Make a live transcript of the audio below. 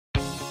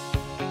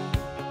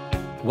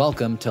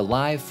Welcome to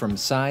Live from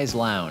Size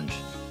Lounge,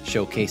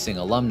 showcasing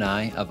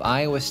alumni of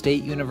Iowa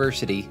State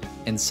University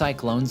and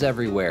Cyclones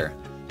everywhere,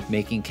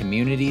 making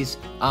communities,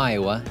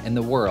 Iowa, and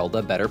the world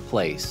a better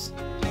place.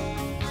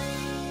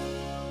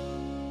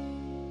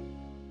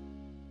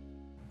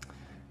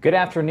 Good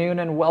afternoon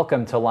and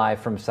welcome to Live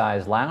from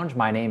Size Lounge.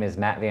 My name is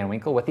Matt Van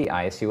Winkle with the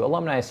ISU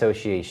Alumni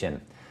Association.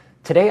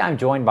 Today I'm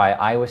joined by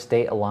Iowa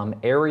State alum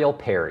Ariel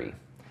Perry.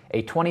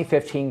 A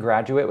 2015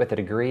 graduate with a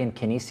degree in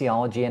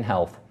kinesiology and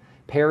health,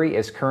 Perry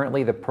is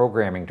currently the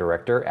programming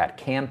director at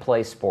Can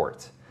Play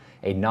Sports,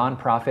 a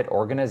nonprofit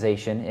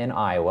organization in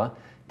Iowa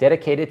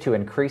dedicated to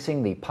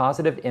increasing the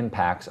positive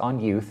impacts on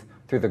youth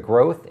through the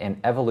growth and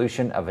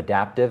evolution of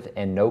adaptive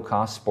and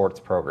no-cost sports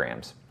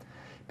programs.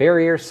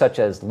 Barriers such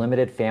as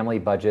limited family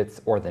budgets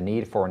or the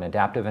need for an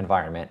adaptive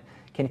environment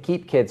can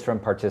keep kids from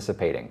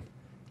participating.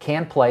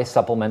 Can Play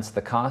supplements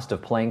the cost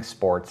of playing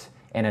sports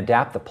and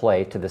adapt the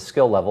play to the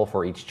skill level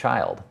for each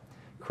child,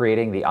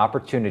 creating the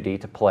opportunity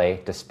to play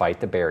despite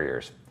the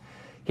barriers.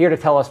 Here to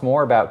tell us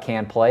more about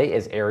Can Play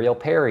is Ariel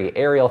Perry.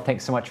 Ariel,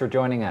 thanks so much for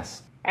joining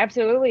us.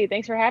 Absolutely.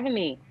 Thanks for having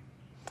me.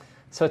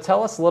 So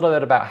tell us a little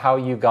bit about how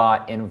you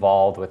got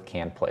involved with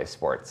Can Play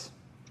Sports.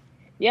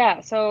 Yeah,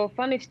 so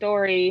funny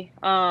story.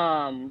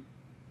 I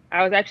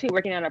was actually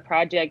working on a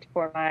project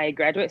for my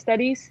graduate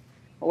studies,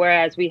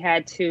 whereas we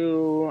had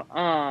to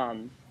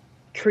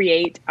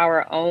create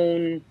our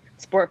own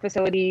sport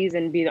facilities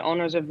and be the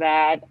owners of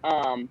that.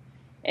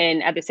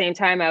 And at the same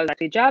time, I was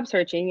actually job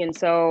searching. And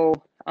so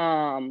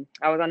I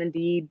was on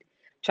Indeed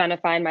trying to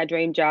find my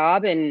dream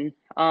job. And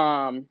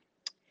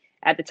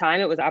at the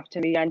time, it was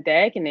Opportunity on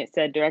Deck, and it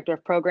said Director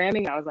of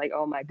Programming. I was like,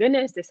 oh my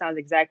goodness, this sounds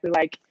exactly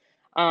like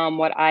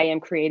what I am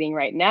creating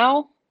right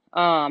now.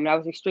 And I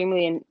was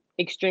extremely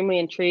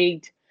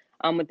intrigued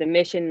with the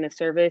mission and the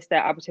service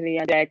that Opportunity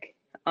on Deck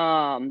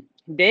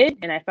did.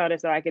 And I felt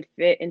as though I could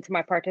fit into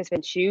my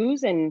participant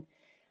shoes. And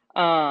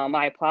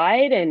I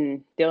applied,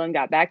 and Dylan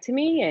got back to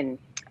me, and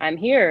I'm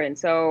here. And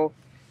so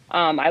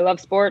I love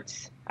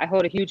sports. I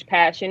hold a huge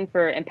passion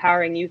for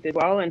empowering youth as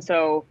well. And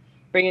so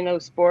bringing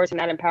those sports and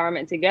that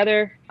empowerment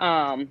together,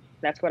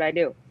 that's what I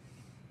do.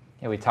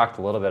 Yeah, we talked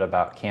a little bit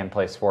about Can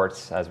Play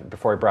Sports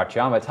before we brought you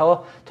on, but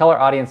tell our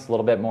audience a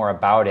little bit more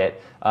about it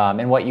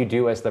and what you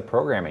do as the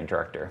programming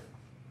director.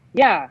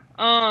 Yeah,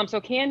 so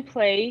Can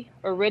Play,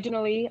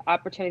 originally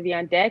Opportunity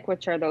on Deck,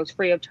 which are those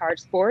free of charge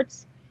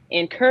sports,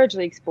 and Courage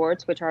League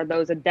sports, which are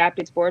those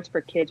adapted sports for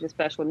kids with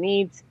special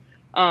needs,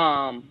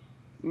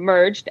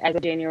 merged as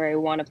of January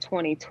 1 of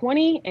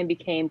 2020 and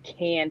became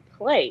Can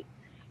Play.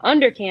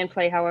 Under Can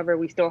Play, however,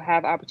 we still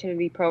have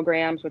opportunity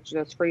programs, which are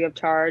those free of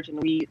charge,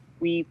 and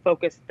we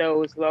focus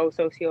those low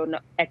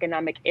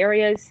socioeconomic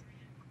areas.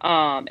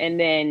 And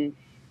then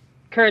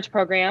Courage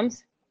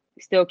programs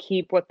still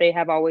keep what they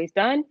have always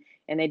done,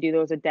 and they do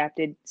those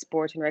adapted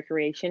sports and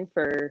recreation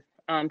for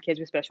kids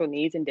with special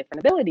needs and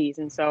different abilities.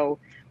 And so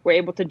we're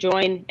able to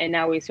join, and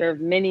now we serve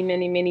many,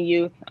 many, many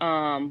youth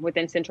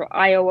within Central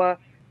Iowa.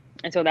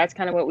 And so that's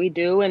kind of what we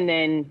do. And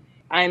then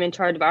I'm in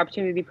charge of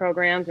opportunity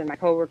programs, and my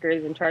coworker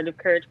is in charge of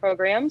Courage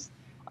programs.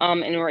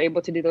 And we're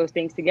able to do those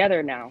things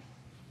together now.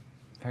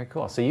 Very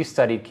cool. So you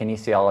studied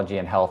kinesiology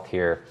and health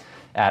here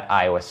at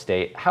Iowa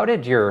State. How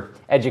did your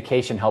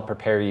education help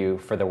prepare you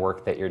for the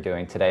work that you're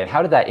doing today? And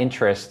how did that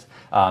interest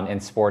in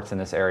sports in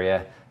this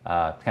area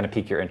kind of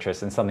pique your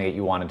interest in something that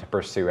you wanted to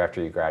pursue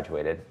after you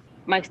graduated?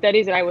 My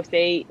studies at Iowa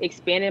State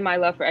expanded my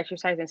love for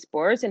exercise and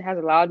sports and has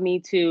allowed me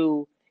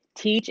to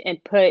teach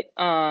and put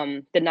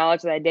the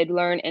knowledge that I did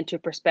learn into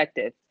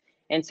perspective.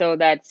 And so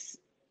that's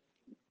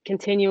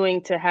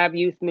continuing to have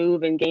youth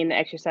move and gain the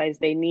exercise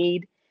they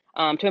need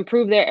to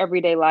improve their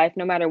everyday life,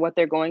 no matter what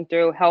they're going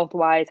through,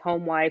 health-wise,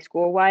 home-wise,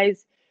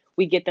 school-wise.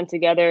 We get them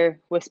together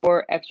with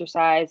sport,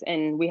 exercise,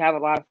 and we have a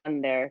lot of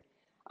fun there.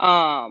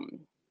 And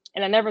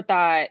I never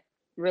thought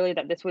really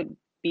that this would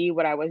be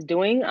what I was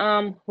doing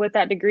with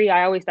that degree.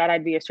 I always thought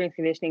I'd be a strength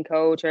conditioning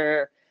coach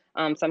or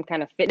some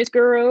kind of fitness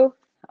guru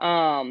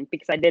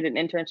because I did an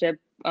internship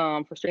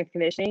for strength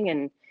conditioning,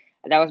 and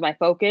that was my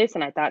focus,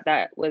 and I thought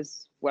that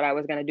was what I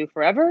was going to do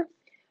forever.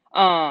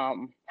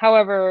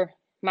 However,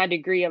 my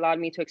degree allowed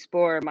me to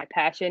explore my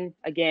passion,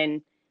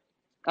 again,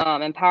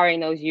 empowering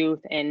those youth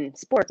in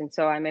sports. And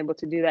so I'm able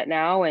to do that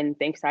now, and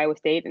thanks to Iowa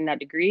State and that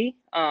degree,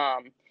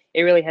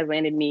 it really has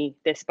landed me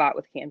this spot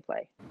with Can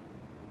Play.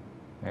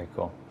 Very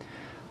cool.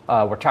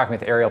 We're talking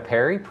with Ariel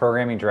Perry,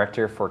 Programming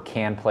Director for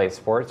Can Play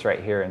Sports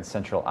right here in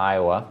Central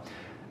Iowa.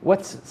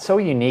 What's so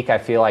unique, I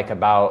feel like,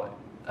 about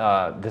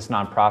this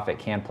nonprofit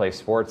Can Play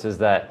Sports is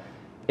that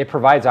it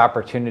provides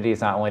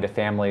opportunities not only to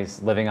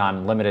families living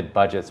on limited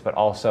budgets, but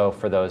also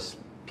for those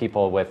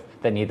people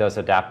that need those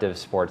adaptive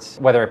sports,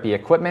 whether it be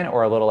equipment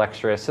or a little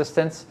extra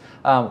assistance.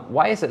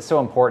 Why is it so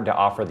important to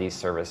offer these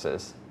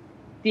services?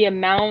 The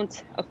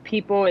amount of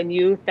people and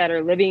youth that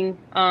are living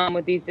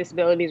with these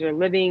disabilities or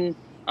living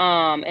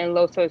in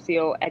low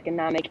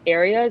socioeconomic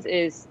areas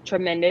is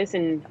tremendous,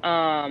 and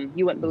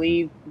you wouldn't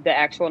believe the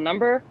actual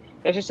number.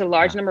 There's just a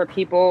large number of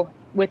people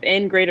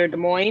within Greater Des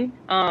Moines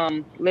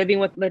living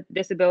with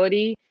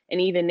disability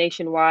and even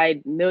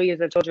nationwide,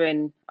 millions of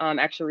children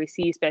actually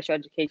receive special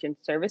education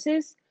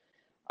services.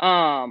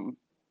 And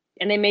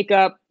they make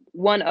up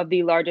one of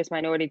the largest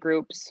minority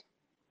groups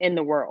in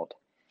the world.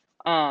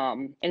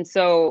 And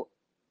so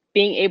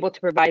being able to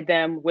provide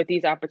them with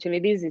these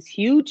opportunities is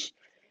huge,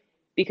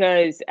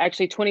 because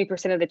actually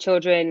 20% of the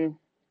children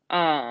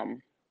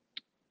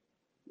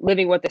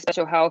living with a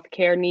special health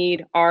care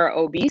need are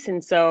obese.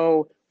 And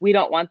so we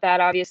don't want that.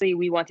 Obviously,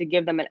 we want to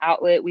give them an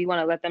outlet. We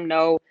want to let them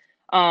know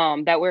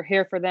that we're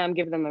here for them,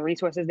 give them the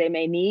resources they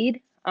may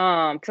need.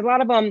 Because a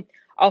lot of them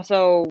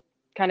also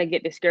kind of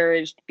get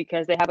discouraged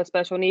because they have a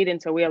special need.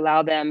 And so we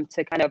allow them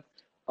to kind of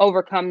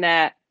overcome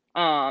that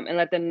and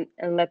let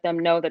them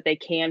know that they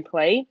can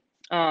play.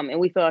 And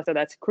we feel as though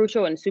that's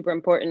crucial and super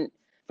important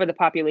for the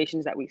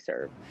populations that we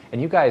serve.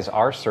 And you guys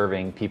are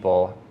serving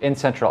people in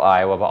central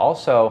Iowa, but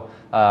also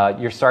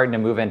you're starting to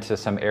move into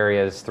some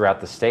areas throughout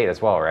the state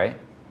as well, right?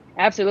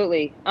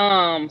 Absolutely.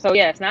 So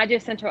yeah, it's not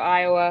just central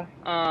Iowa.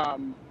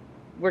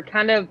 We're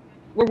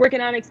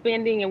working on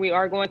expanding, and we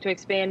are going to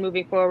expand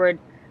moving forward.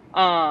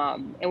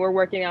 And we're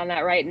working on that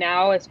right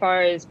now. As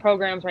far as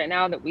programs right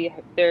now,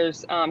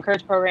 there's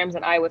Courage programs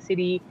in Iowa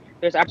City.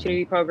 There's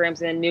opportunity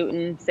programs in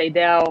Newton,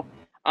 Sadell.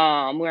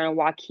 We're in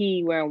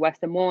Waukee, we're in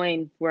West Des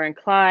Moines, we're in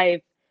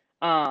Clive,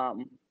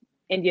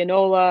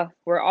 Indianola.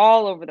 We're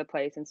all over the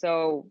place. And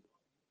so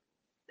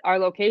our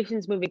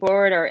locations moving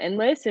forward are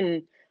endless,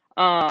 and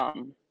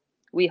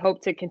we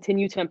hope to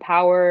continue to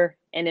empower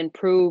and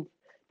improve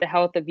the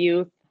health of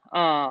youth,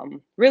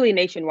 really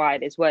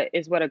nationwide is what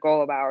a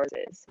goal of ours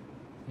is.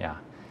 Yeah.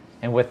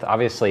 And with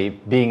obviously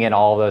being in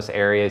all those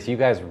areas, you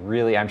guys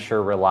really, I'm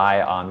sure,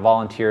 rely on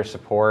volunteer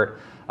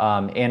support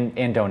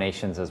and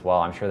donations as well.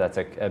 I'm sure that's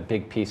a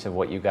big piece of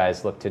what you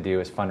guys look to do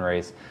is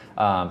fundraise.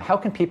 How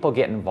can people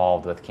get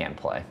involved with Can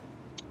Play?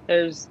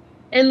 There's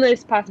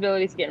endless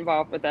possibilities to get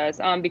involved with us.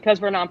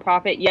 Because we're a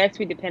nonprofit, yes,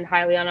 we depend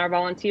highly on our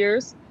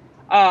volunteers.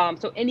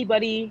 So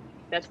anybody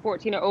that's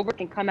 14 or over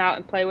can come out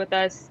and play with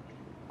us.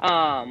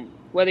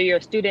 Whether you're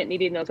a student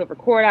needing those over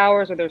court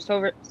hours or there's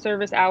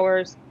service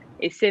hours,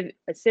 a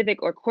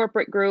civic or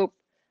corporate group,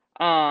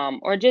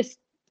 or just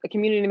a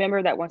community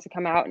member that wants to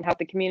come out and help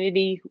the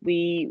community,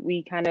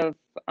 we kind of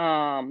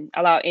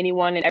allow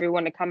anyone and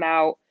everyone to come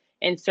out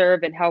and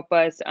serve and help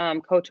us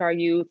coach our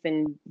youth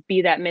and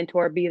be that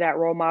mentor, be that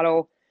role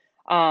model.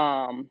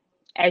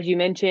 As you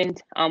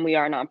mentioned, we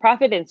are a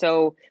nonprofit, and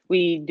so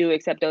we do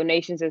accept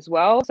donations as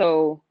well.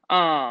 So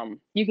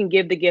you can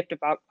give the gift of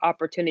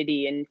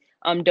opportunity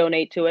and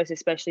donate to us,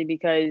 especially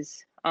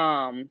because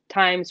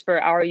times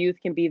for our youth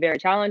can be very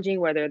challenging,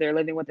 whether they're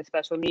living with a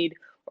special need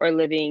or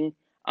living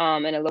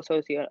in a low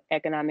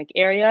socioeconomic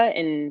area,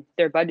 and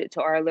their budgets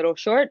are a little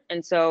short.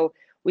 And so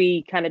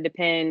we kind of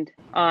depend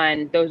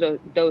on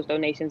those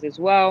donations as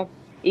well.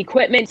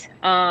 Equipment,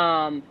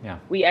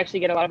 we actually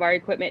get a lot of our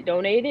equipment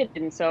donated.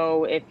 And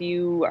so if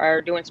you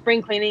are doing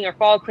spring cleaning or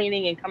fall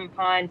cleaning and come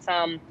upon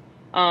some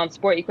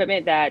sport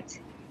equipment that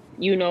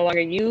you no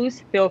longer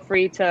use, feel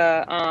free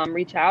to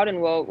reach out,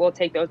 and we'll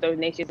take those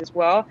donations as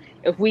well.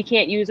 If we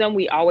can't use them,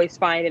 we always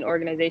find an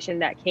organization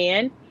that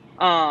can.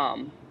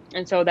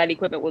 And so that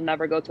equipment will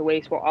never go to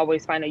waste. We'll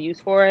always find a use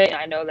for it. And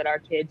I know that our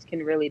kids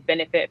can really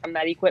benefit from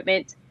that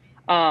equipment,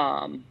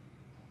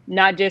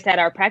 not just at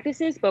our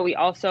practices, but we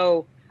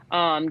also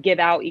give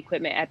out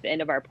equipment at the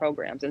end of our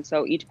programs. And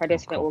so each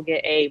participant will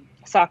get a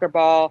soccer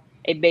ball,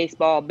 a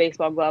baseball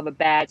glove, a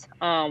bat,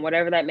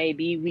 whatever that may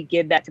be. We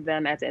give that to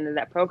them at the end of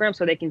that program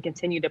so they can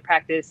continue to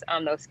practice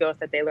those skills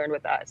that they learned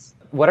with us.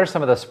 What are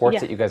some of the sports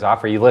that you guys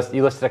offer? You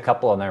listed a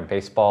couple on there: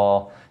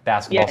 baseball,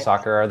 basketball,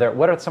 soccer.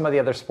 What are some of the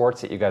other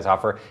sports that you guys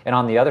offer? And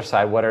on the other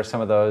side, what are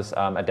some of those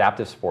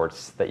adaptive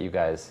sports that you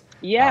guys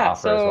offer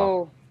as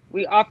well?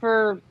 We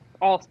offer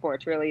all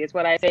sports, really, is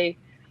what I say.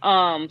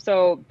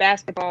 So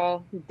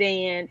basketball,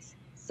 dance,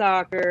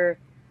 soccer,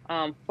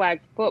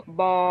 flag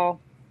football,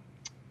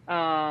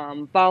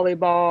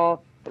 volleyball,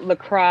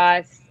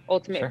 lacrosse,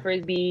 ultimate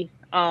frisbee.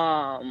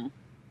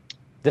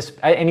 Just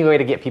any way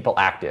to get people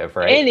active,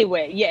 right?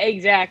 Anyway, yeah,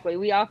 exactly.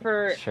 We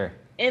offer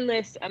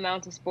endless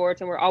amounts of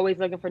sports, and we're always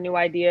looking for new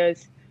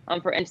ideas.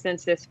 For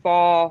instance, this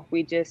fall,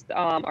 we just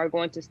are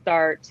going to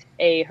start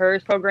a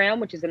HERS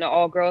program, which is an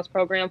all-girls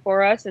program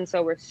for us. And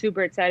so we're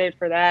super excited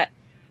for that,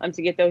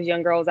 to get those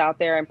young girls out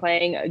there and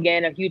playing.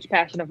 Again, a huge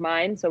passion of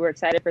mine. So we're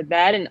excited for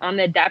that. And on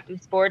the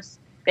adaptive sports,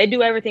 they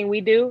do everything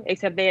we do,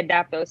 except they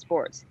adapt those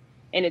sports.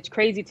 And it's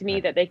crazy to me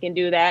that they can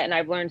do that. And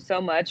I've learned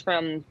so much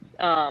from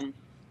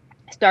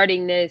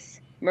starting this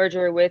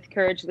merger with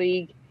Courage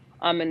League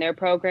and their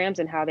programs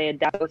and how they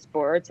adapt those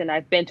sports. And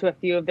I've been to a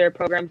few of their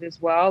programs as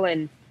well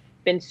and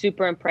been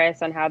super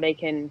impressed on how they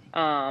can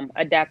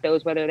adapt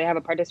those, whether they have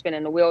a participant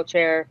in a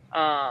wheelchair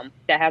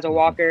that has a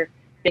walker,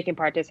 they can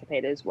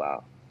participate as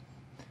well.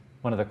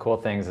 One of the cool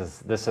things is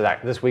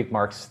this week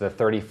marks the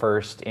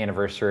 31st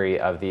anniversary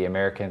of the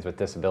Americans with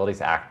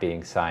Disabilities Act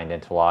being signed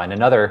into law. And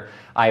another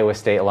Iowa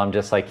State alum,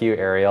 just like you,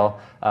 Ariel,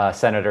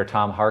 Senator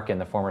Tom Harkin,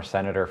 the former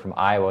senator from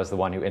Iowa, is the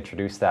one who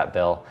introduced that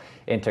bill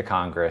into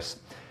Congress.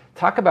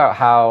 Talk about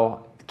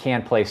how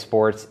Can Play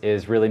Sports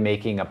is really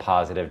making a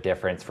positive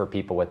difference for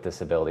people with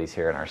disabilities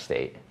here in our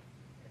state.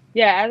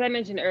 Yeah, as I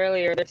mentioned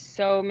earlier, there's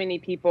so many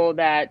people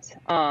that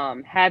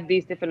have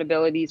these different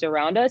abilities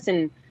around us,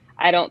 and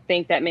I don't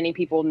think that many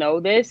people know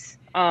this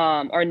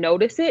or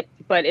notice it,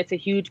 but it's a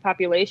huge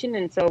population,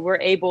 and so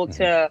we're able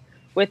to,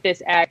 with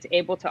this act,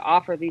 able to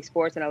offer these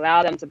sports and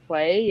allow them to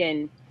play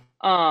and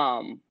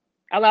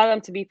allow them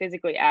to be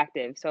physically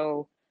active.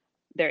 So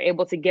they're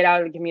able to get out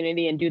of the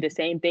community and do the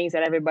same things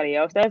that everybody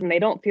else does, and they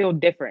don't feel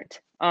different.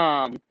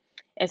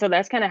 And so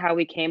that's kind of how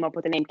we came up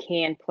with the name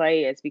Can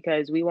Play, is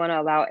because we want to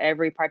allow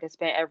every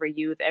participant, every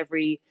youth,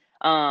 every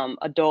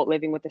adult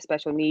living with a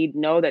special need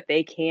know that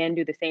they can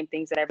do the same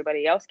things that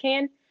everybody else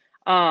can.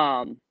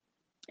 And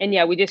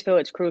yeah, we just feel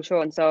it's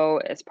crucial. And so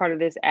as part of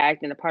this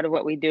act and a part of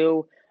what we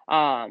do,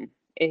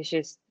 it's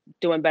just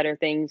doing better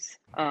things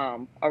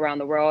around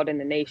the world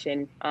and the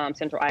nation,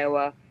 Central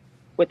Iowa,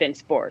 within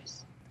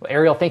sports. Well,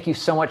 Ariel, thank you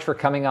so much for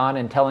coming on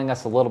and telling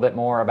us a little bit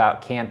more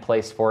about Can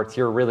Play Sports.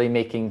 You're really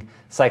making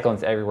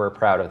Cyclones Everywhere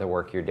proud of the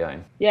work you're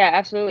doing. Yeah,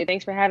 absolutely.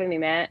 Thanks for having me,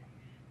 Matt.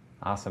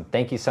 Awesome.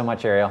 Thank you so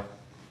much, Ariel.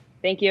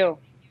 Thank you.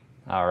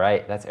 All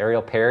right. That's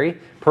Ariel Perry,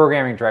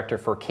 Programming Director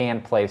for Can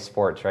Play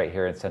Sports right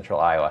here in Central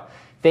Iowa.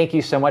 Thank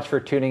you so much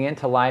for tuning in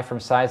to Live from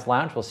Size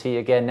Lounge. We'll see you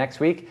again next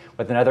week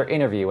with another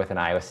interview with an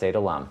Iowa State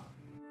alum.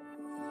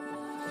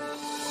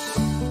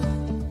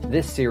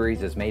 This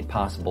series is made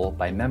possible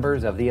by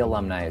members of the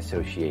Alumni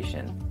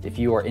Association. If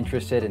you are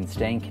interested in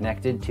staying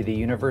connected to the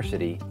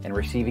university and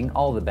receiving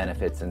all the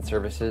benefits and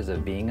services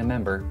of being a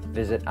member,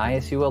 visit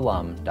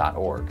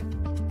isualum.org.